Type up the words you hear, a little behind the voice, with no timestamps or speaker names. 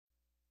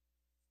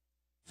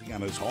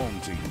Louisiana's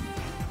home team.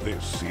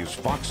 This is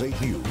Fox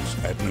 8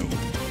 News at noon.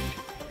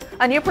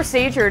 A new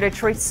procedure to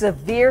treat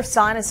severe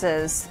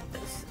sinuses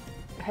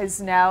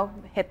has now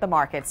hit the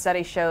market.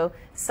 Studies show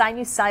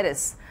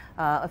sinusitis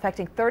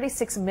affecting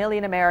 36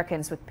 million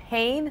Americans with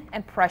pain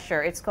and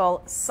pressure. It's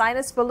called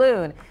Sinus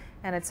Balloon,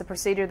 and it's a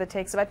procedure that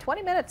takes about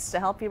 20 minutes to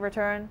help you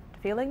return to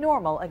feeling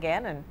normal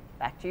again and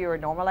back to your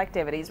normal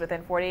activities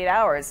within 48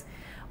 hours.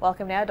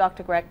 Welcome now,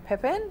 Dr. Greg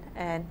Pippin,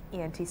 an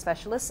ENT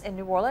specialist in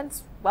New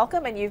Orleans.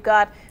 Welcome, and you've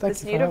got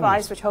this new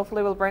device which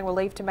hopefully will bring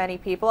relief to many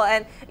people.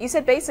 And you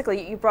said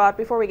basically you brought,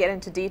 before we get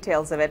into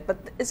details of it, but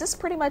is this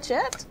pretty much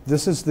it?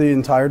 This is the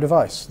entire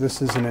device.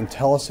 This is an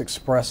Intellis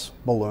Express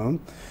balloon,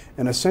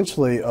 and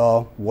essentially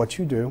what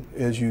you do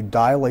is you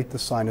dilate the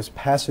sinus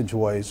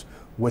passageways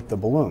with the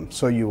balloon.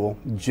 So you will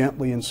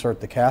gently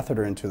insert the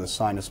catheter into the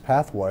sinus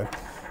pathway,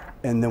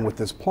 and then with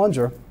this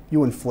plunger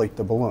you inflate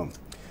the balloon.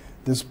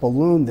 This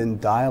balloon then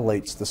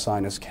dilates the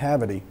sinus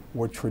cavity,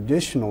 where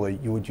traditionally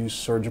you would use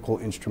surgical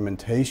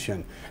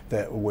instrumentation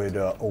that would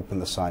open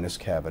the sinus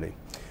cavity.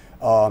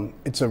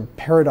 It's a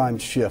paradigm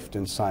shift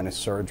in sinus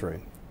surgery.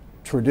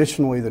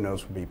 Traditionally, the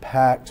nose would be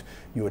packed,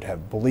 you would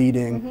have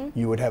bleeding,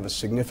 you would have a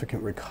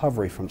significant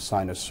recovery from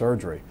sinus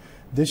surgery.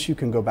 This you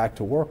can go back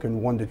to work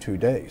in 1 to 2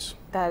 days.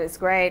 That is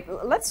great.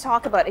 Let's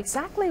talk about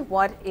exactly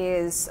what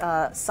is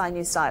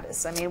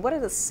sinusitis. I mean, what are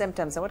the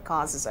symptoms and what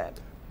causes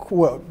it?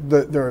 Well,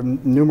 there are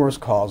numerous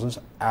causes.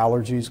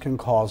 Allergies can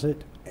cause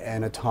it.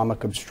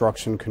 Anatomic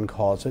obstruction can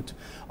cause it.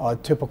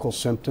 Typical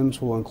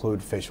symptoms will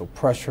include facial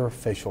pressure,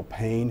 facial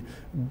pain,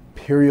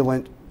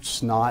 purulent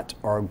snot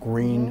or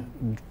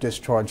green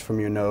discharge from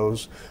your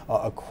nose,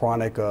 a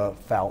chronic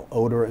foul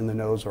odor in the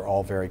nose are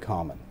all very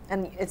common.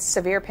 And it's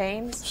severe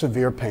pains?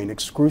 Severe pain,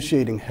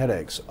 excruciating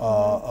headaches,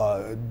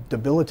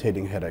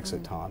 debilitating headaches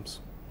at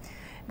times.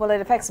 Well,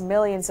 it affects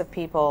millions of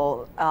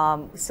people.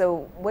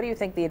 So what do you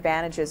think the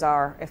advantages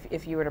are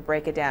if you were to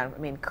break it down? I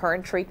mean,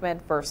 current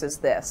treatment versus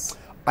this?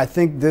 I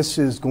think this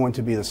is going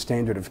to be the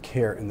standard of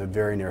care in the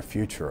very near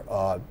future.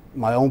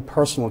 My own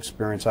personal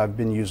experience, I've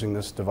been using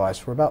this device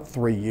for about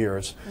 3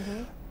 years.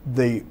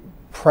 The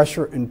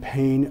pressure and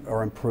pain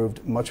are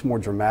improved much more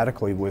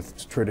dramatically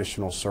with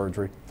traditional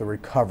surgery. The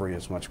recovery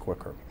is much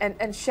quicker.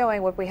 And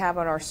showing what we have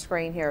on our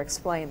screen here,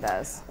 explain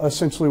this.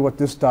 Essentially what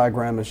this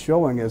diagram is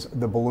showing is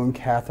the balloon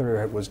catheter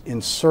that was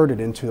inserted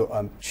into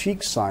a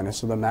cheek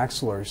sinus or the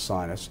maxillary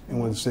sinus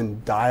and was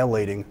then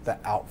dilating the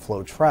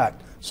outflow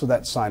tract so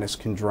that sinus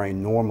can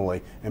drain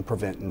normally and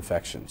prevent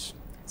infections.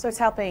 So it's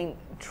helping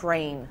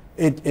drain?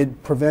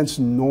 It prevents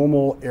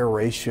normal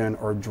aeration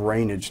or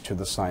drainage to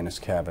the sinus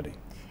cavity.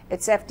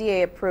 It's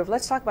FDA approved.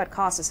 Let's talk about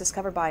costs. Is this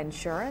covered by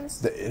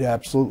insurance? It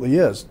absolutely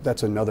is.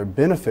 That's another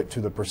benefit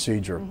to the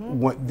procedure.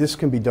 This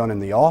can be done in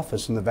the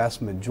office, and the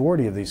vast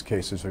majority of these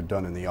cases are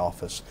done in the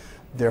office.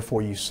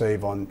 Therefore, you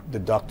save on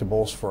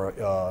deductibles for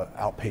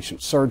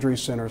outpatient surgery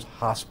centers,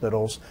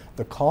 hospitals.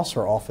 The costs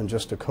are often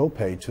just a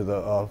copay to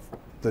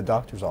the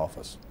doctor's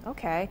office.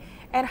 Okay.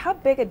 And how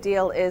big a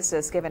deal is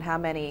this, given how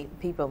many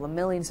people, the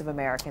millions of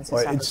Americans who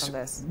suffer from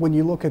this? When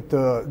you look at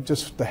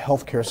just the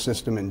healthcare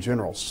system in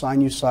general,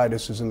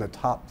 sinusitis is in the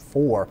top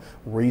 4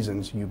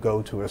 reasons you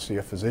go to see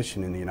a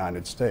physician in the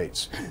United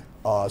States.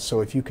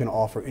 So if you can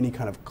offer any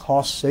kind of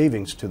cost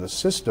savings to the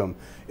system,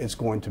 it's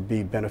going to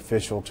be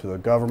beneficial to the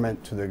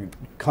government, to the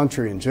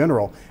country in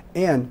general,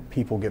 and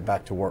people get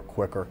back to work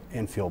quicker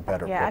and feel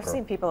better quicker. I've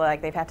seen people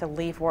like they've had to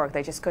leave work.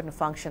 They just couldn't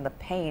function. The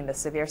pain, the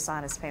severe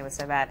sinus pain was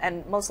so bad.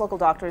 And most local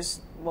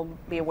doctors will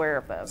be aware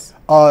of this.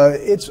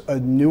 It's a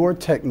newer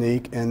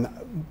technique, and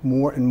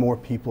more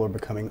people are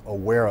becoming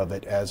aware of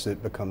it as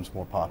it becomes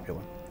more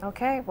popular.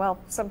 Okay, well,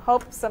 some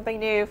hope, something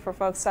new for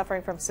folks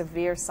suffering from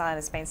severe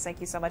sinus pain. Thank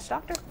you so much,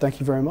 Doctor. Thank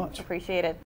you very much. Appreciate it.